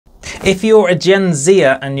If you're a Gen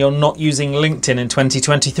Zer and you're not using LinkedIn in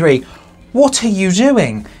 2023, what are you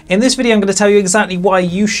doing? In this video, I'm going to tell you exactly why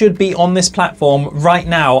you should be on this platform right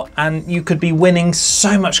now, and you could be winning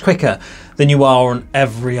so much quicker than you are on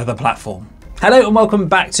every other platform. Hello and welcome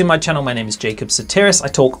back to my channel. My name is Jacob Sotiris. I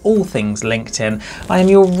talk all things LinkedIn. I am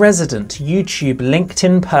your resident YouTube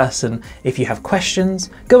LinkedIn person. If you have questions,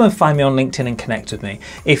 go and find me on LinkedIn and connect with me.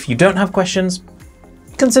 If you don't have questions,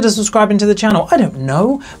 consider subscribing to the channel. I don't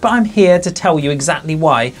know, but I'm here to tell you exactly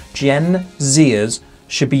why Gen Zers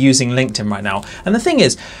should be using LinkedIn right now. And the thing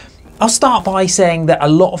is, I'll start by saying that a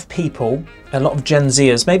lot of people, a lot of Gen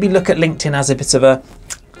Zers maybe look at LinkedIn as a bit of a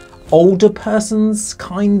older person's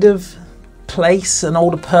kind of place, an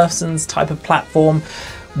older person's type of platform.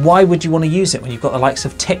 Why would you want to use it when you've got the likes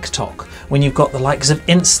of TikTok, when you've got the likes of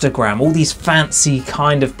Instagram, all these fancy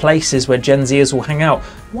kind of places where Gen Zers will hang out?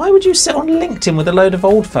 Why would you sit on LinkedIn with a load of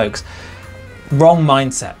old folks? Wrong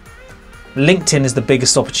mindset. LinkedIn is the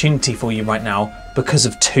biggest opportunity for you right now because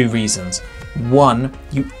of two reasons. One,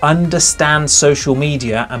 you understand social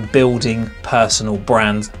media and building personal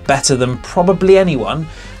brands better than probably anyone.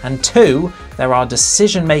 And two, there are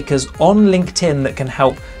decision makers on LinkedIn that can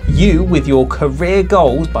help you with your career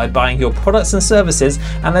goals by buying your products and services.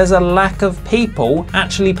 And there's a lack of people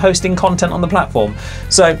actually posting content on the platform.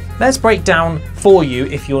 So let's break down for you,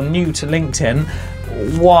 if you're new to LinkedIn,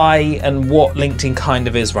 why and what LinkedIn kind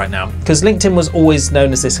of is right now. Because LinkedIn was always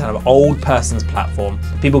known as this kind of old person's platform.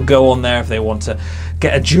 People go on there if they want to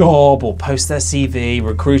get a job or post their CV,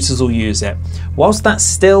 recruiters will use it. Whilst that's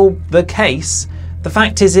still the case, the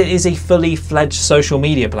fact is it is a fully fledged social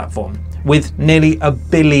media platform with nearly 1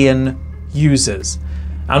 billion users.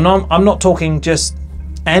 And I'm not talking just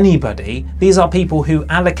anybody. These are people who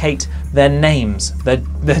allocate their names, their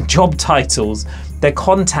job titles, their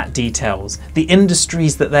contact details, the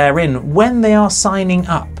industries that they're in when they are signing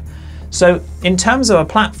up. So in terms of a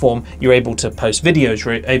platform, you're able to post videos,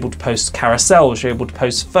 you're able to post carousels, you're able to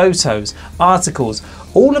post photos, articles,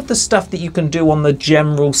 all of the stuff that you can do on the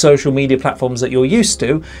general social media platforms that you're used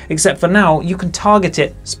to, except for now you can target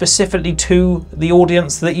it specifically to the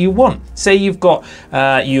audience that you want. Say you've got,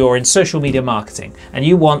 you're in social media marketing and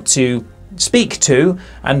you want to speak to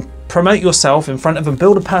and promote yourself in front of and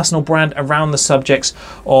build a personal brand around the subjects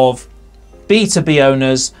of B2B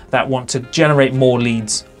owners that want to generate more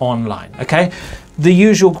leads online, okay? The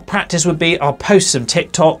usual practice would be I'll post some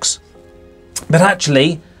TikToks, but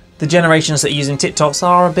actually the generations that are using TikToks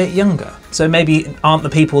are a bit younger. So maybe aren't the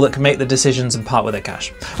people that can make the decisions and part with their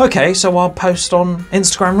cash. Okay, so I'll post on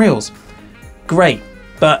Instagram Reels. Great.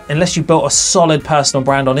 But unless you built a solid personal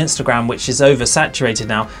brand on Instagram, which is oversaturated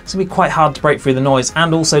now, it's gonna be quite hard to break through the noise.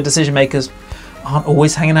 And also decision makers aren't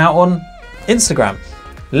always hanging out on Instagram.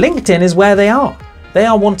 LinkedIn is where they are. They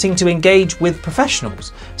are wanting to engage with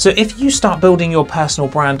professionals. So if you start building your personal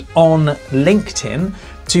brand on LinkedIn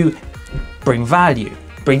to bring value,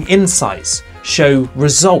 bring insights, show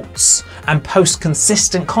results, and post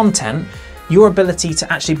consistent content, your ability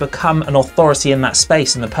to actually become an authority in that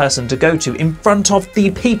space and the person to go to in front of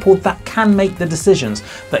the people that can make the decisions,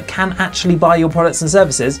 that can actually buy your products and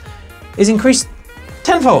services, is increased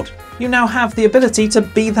tenfold. You now have the ability to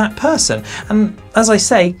be that person. And as I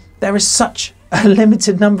say, there is such a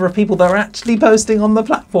limited number of people that are actually posting on the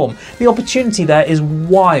platform. The opportunity there is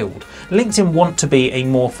wild. LinkedIn want to be a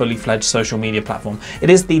more fully fledged social media platform. It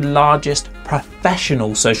is the largest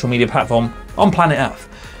professional social media platform on planet Earth.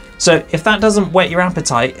 So if that doesn't whet your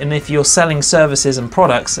appetite, and if you're selling services and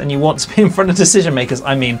products and you want to be in front of decision makers,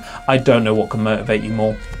 I mean, I don't know what can motivate you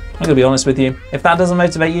more. I'm gonna be honest with you. If that doesn't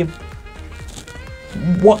motivate you,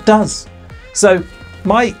 what does? So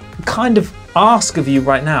my kind of ask of you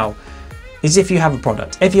right now is, if you have a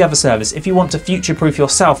product, if you have a service, if you want to future-proof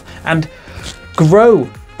yourself and grow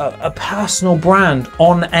a personal brand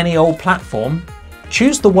on any old platform,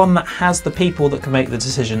 choose the one that has the people that can make the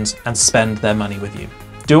decisions and spend their money with you.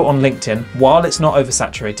 Do it on LinkedIn while it's not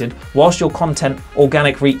oversaturated, whilst your content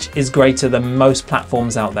organic reach is greater than most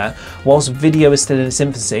platforms out there, whilst video is still in its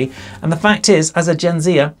infancy. And the fact is, as a Gen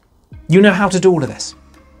Zer, you know how to do all of this.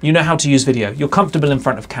 You know how to use video. You're comfortable in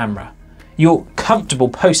front of camera. You're comfortable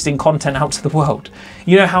posting content out to the world.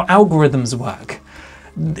 You know how algorithms work.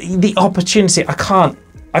 The opportunity,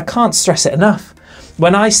 I can't stress it enough.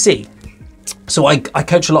 When I see, so I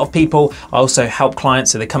coach a lot of people. I also help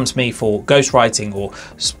clients, so they come to me for ghostwriting or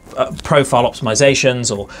profile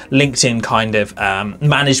optimizations or LinkedIn kind of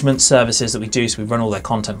management services that we do. So we run all their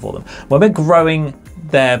content for them. When we're growing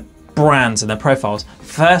their brands and their profiles,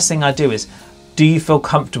 first thing I do is, do you feel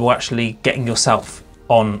comfortable actually getting yourself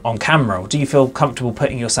on camera? Or do you feel comfortable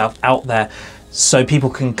putting yourself out there so people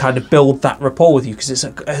can kind of build that rapport with you, because it's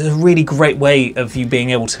a really great way of you being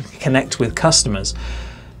able to connect with customers.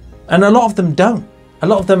 And a lot of them don't. A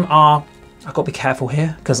lot of them are, I've got to be careful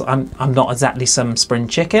here because I'm not exactly some spring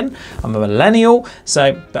chicken. I'm a millennial,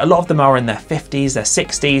 but a lot of them are in their 50s, their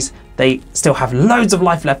 60s. They still have loads of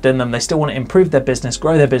life left in them. They still want to improve their business,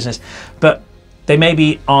 grow their business, but they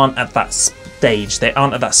maybe aren't at that stage. They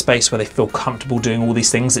aren't at that space where they feel comfortable doing all these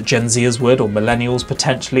things that Gen Zers would, or millennials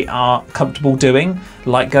potentially are comfortable doing,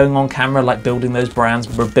 like going on camera, like building those brands,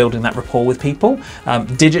 building that rapport with people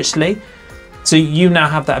digitally. So you now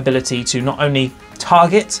have that ability to not only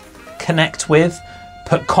target, connect with,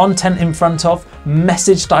 put content in front of,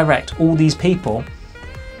 message direct all these people,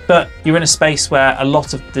 but you're in a space where a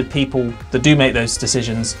lot of the people that do make those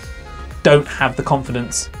decisions don't have the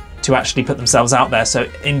confidence to actually put themselves out there. So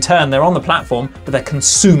in turn, they're on the platform, but they're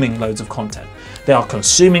consuming loads of content. They are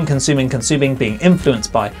consuming, being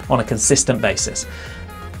influenced by on a consistent basis.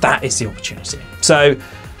 That is the opportunity. So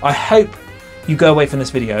I hope you go away from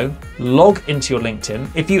this video, log into your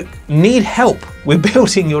LinkedIn. If you need help with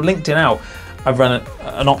building your LinkedIn out, I've run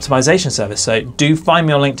an optimization service. So do find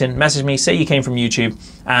me on LinkedIn, message me, say you came from YouTube,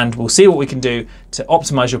 and we'll see what we can do to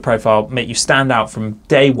optimize your profile, make you stand out from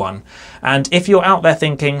day one. And if you're out there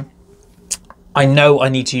thinking, I know I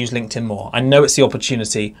need to use LinkedIn more, I know it's the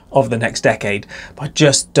opportunity of the next decade, but I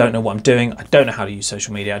just don't know what I'm doing. I don't know how to use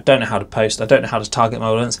social media. I don't know how to post. I don't know how to target my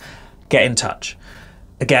audience. Get in touch.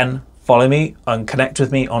 Again, follow me and connect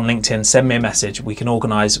with me on LinkedIn. Send me a message. We can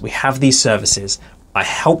organize. We have these services. I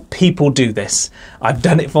help people do this. I've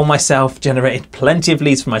done it for myself, generated plenty of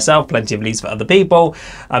leads for myself, plenty of leads for other people.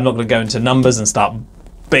 I'm not going to go into numbers and start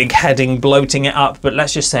big heading, bloating it up, but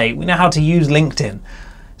let's just say we know how to use LinkedIn.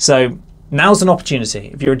 So now's an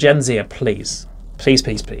opportunity. If you're a Gen Zer, please,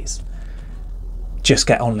 just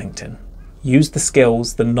get on LinkedIn. Use the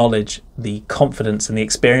skills, the knowledge, the confidence, and the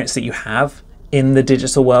experience that you have in the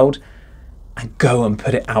digital world, and go and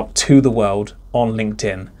put it out to the world on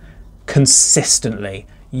LinkedIn. Consistently,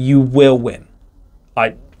 you will win.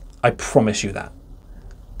 I promise you that.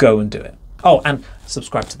 Go and do it. Oh, and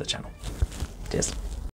subscribe to the channel. Cheers.